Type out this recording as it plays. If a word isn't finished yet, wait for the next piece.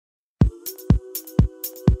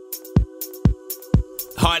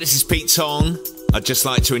Hi, this is Pete Tong. I'd just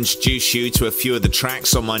like to introduce you to a few of the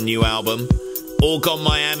tracks on my new album, All Gone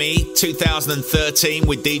Miami 2013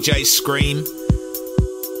 with DJ Skream.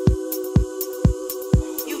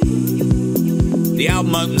 The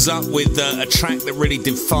album opens up with a track that really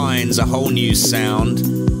defines a whole new sound.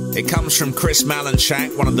 It comes from Chris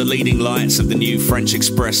Malinchak, one of the leading lights of the new French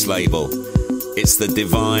Express label. It's the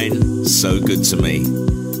divine So Good To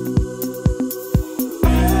Me.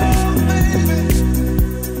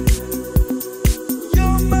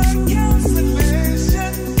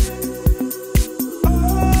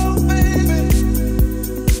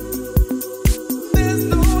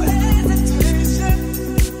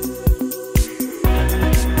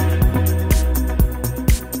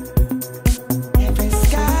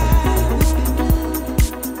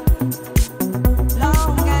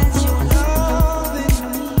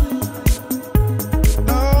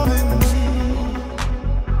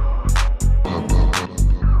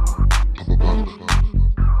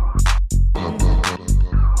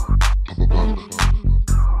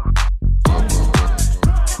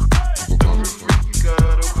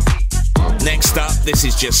 This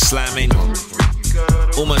is just slamming,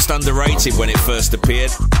 almost underrated when it first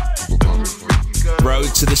appeared.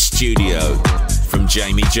 Road to the Studio from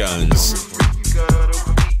Jamie Jones.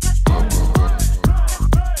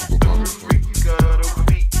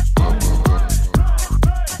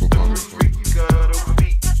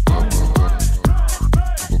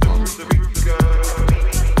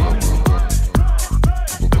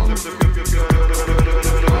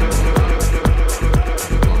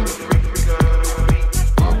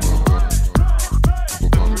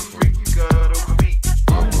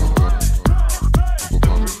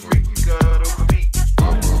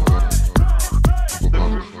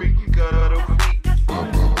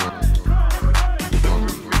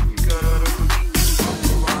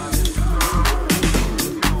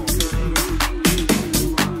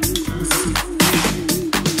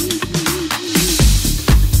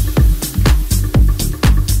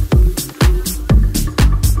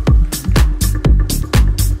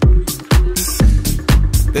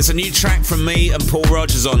 There's a new track from me and Paul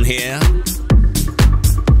Rogers on here,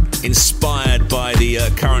 inspired by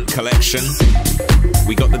the current collection.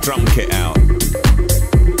 We got the drum kit out.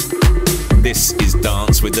 This is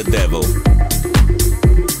Dance with the Devil.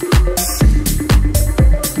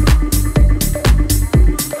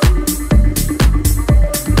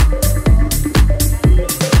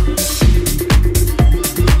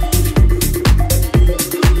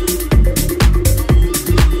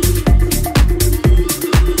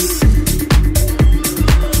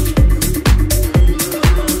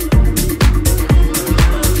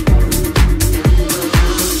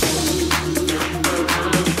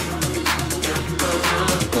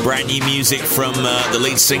 Brand new music from the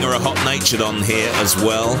lead singer of Hot Natured on here as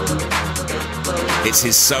well. It's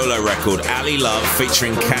his solo record, Ali Love,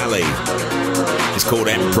 featuring Cali. It's called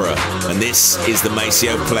Emperor, and this is the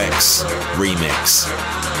Maceo Plex remix.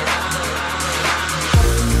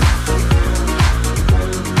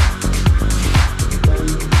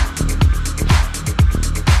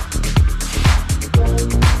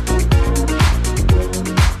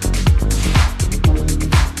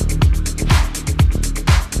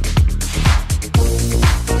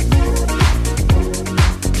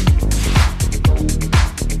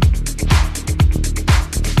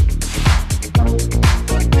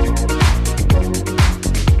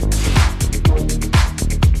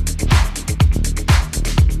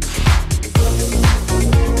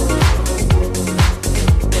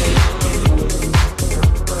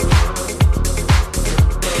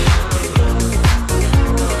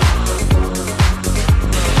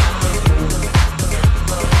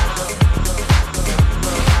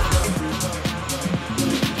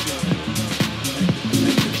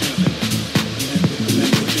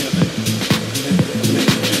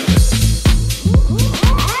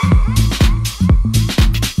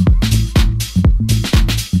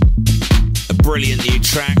 Brilliant new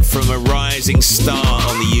track from a rising star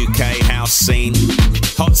on the UK house scene.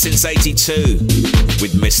 Hot since '82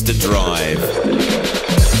 with Mr. Drive.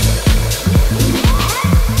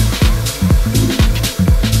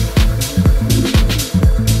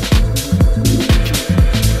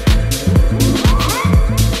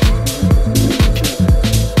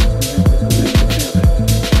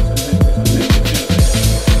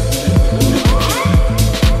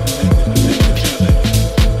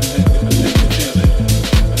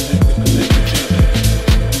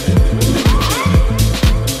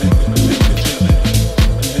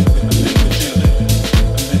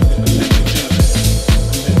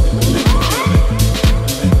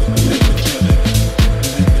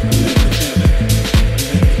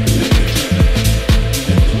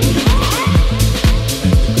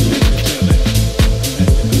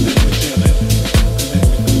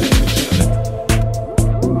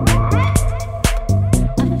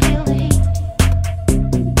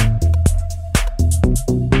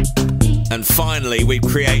 finally, we've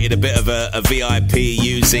created a bit of a VIP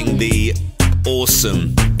using the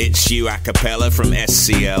awesome It's You a cappella from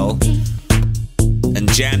SCL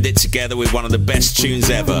and jammed it together with one of the best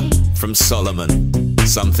tunes ever from Solomon,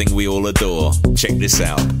 Something We All Adore. Check this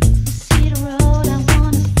out.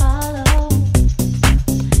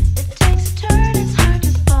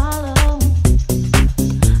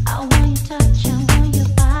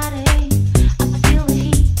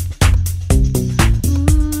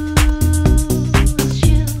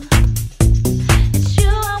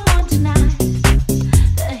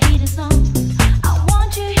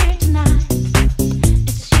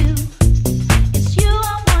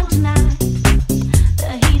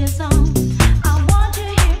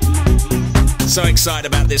 So excited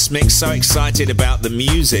about this mix, so excited about the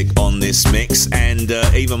music on this mix, and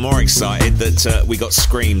even more excited that we got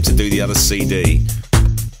Skream to do the other CD.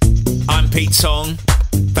 I'm Pete Tong,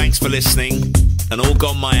 thanks for listening, and All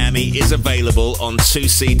Gone Miami is available on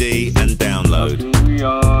 2CD and download. We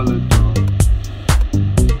all adore.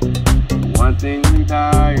 One thing we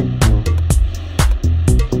die for,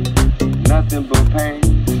 nothing but pain,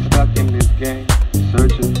 stuck in this game,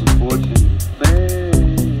 searching for fortune and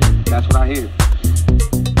fame. That's what I hear.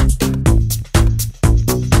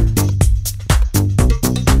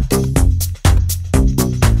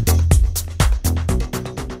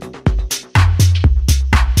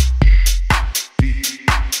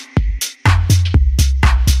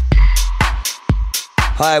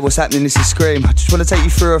 Hi, what's happening? This is Skream. I just want to take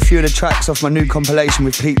you through a few of the tracks off my new compilation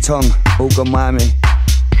with Pete Tong, All Gone Miami.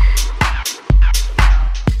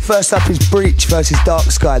 First up is Breach versus Dark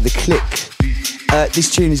Sky, The Click.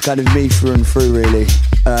 This tune is kind of me through and through, really.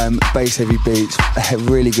 Bass heavy beats, a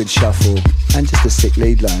really good shuffle, and just a sick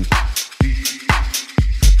lead line.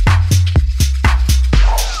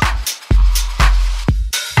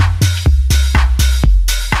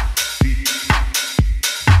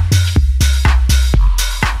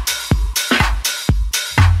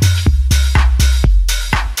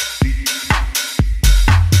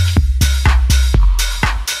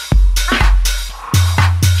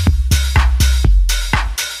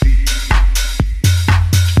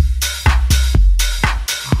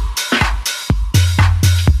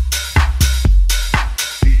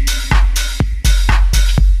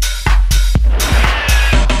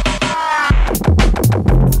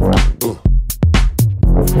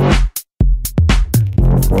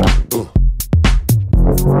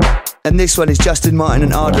 And this one is Justin Martin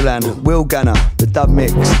and Ardalan, Will Gunner, the dub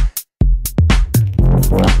mix.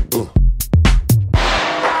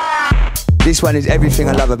 This one is everything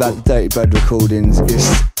I love about the Dirty Bird recordings.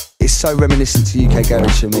 It's so reminiscent to UK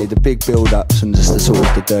garage for me, the big build-ups and just the sort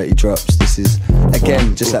of the dirty drops. This is,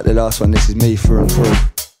 again, just like the last one, this is me through and through.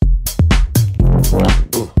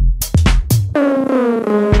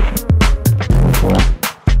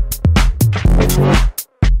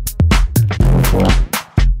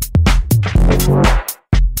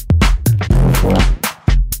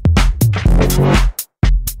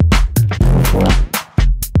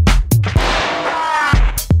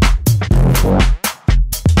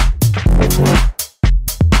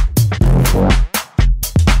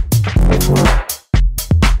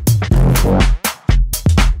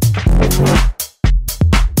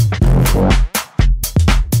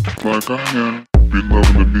 Like I am, be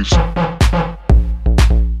loving the beats.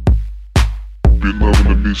 Be loving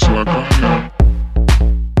the beats like I am.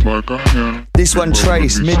 Like I am. This one,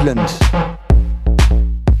 Trace, Midland.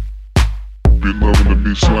 Be loving the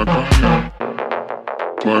beats like I am.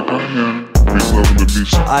 Like I am. Be loving the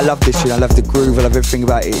beats. I love this tune, I love the groove, I love everything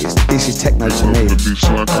about it. This is techno to me. This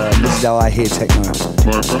is how I hear techno.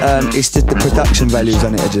 It's just the production values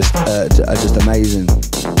on it are just amazing.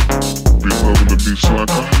 Be loving the beats like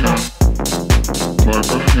I am.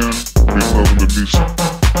 Like I am. Be loving the beats.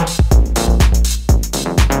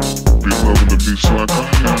 Be loving the beats like I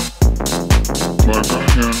am. Like I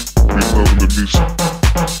am. Be loving the beats.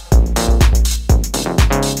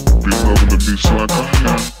 Be loving the beats like I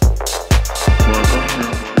am. Like I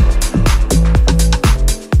am.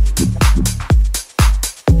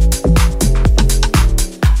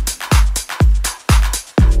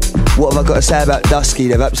 What have I got to say about Dusky?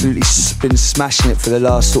 They've absolutely been smashing it for the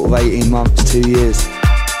last sort of 18 months, 2 years.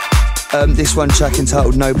 This one track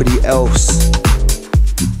entitled Nobody Else.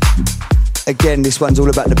 Again, this one's all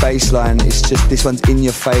about the bass line. It's just, this one's in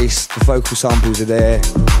your face, the vocal samples are there.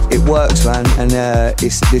 It works, man, and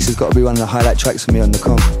this has got to be one of the highlight tracks for me on the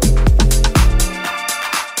comp.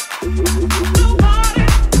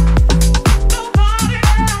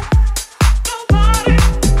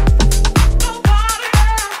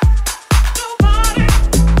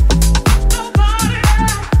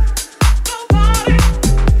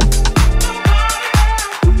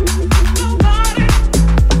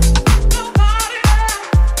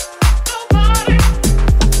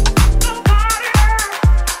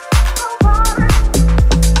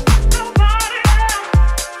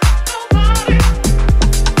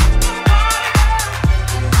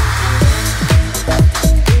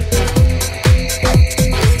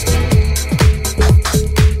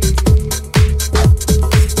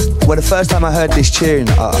 Well, the first time I heard this tune,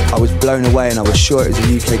 I was blown away, and I was sure it was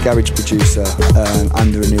a UK garage producer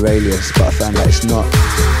under a new alias, but I found out it's not.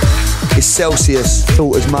 It's Celsius,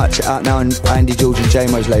 Thought As Much, out now on Andy George and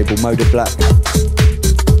J-Mo's label, Mode of Black.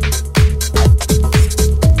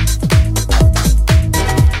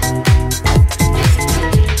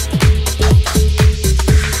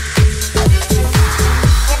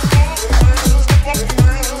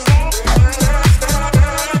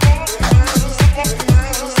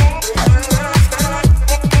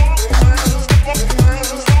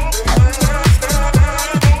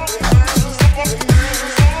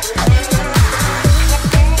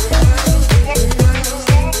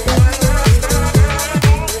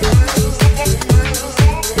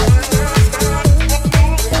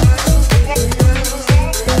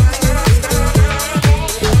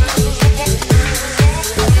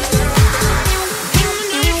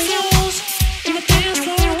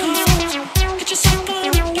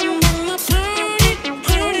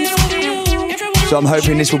 So I'm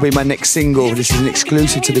hoping this will be my next single. This is an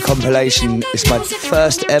exclusive to the compilation. It's my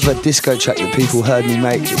first ever disco track that people heard me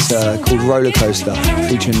make. It's called Roller Coaster,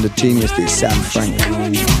 featuring the genius that is Sam Frank.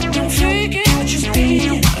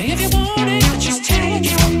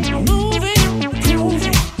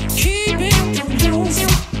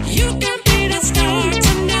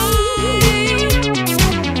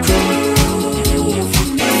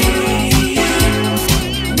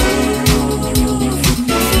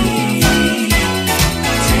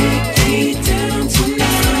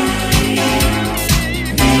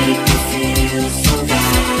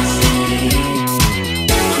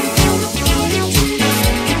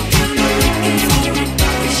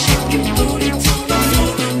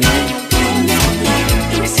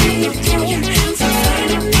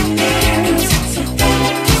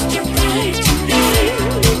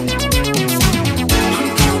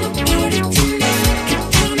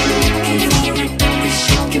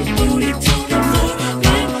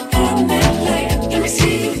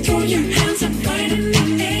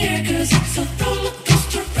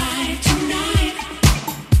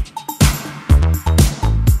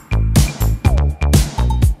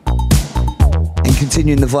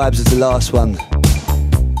 Continuing the vibes of the last one.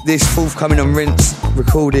 This forthcoming on Rinse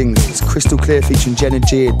Recordings, it's Crystal Clear featuring Jenna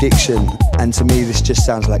G, Addiction, and to me this just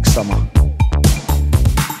sounds like summer.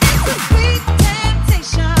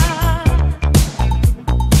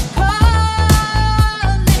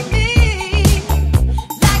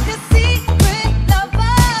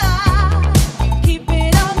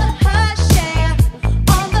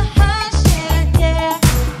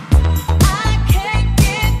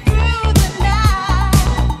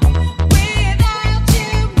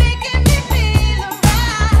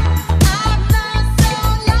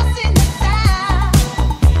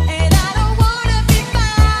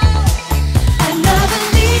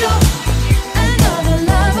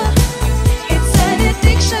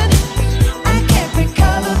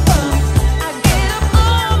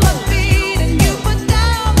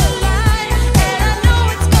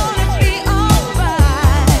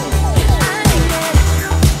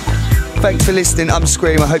 Thanks for listening, I'm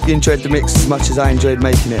Skream. I hope you enjoyed the mix as much as I enjoyed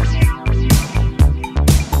making it.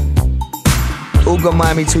 All Gone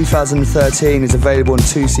Miami 2013 is available on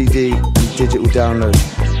 2 CD and digital download.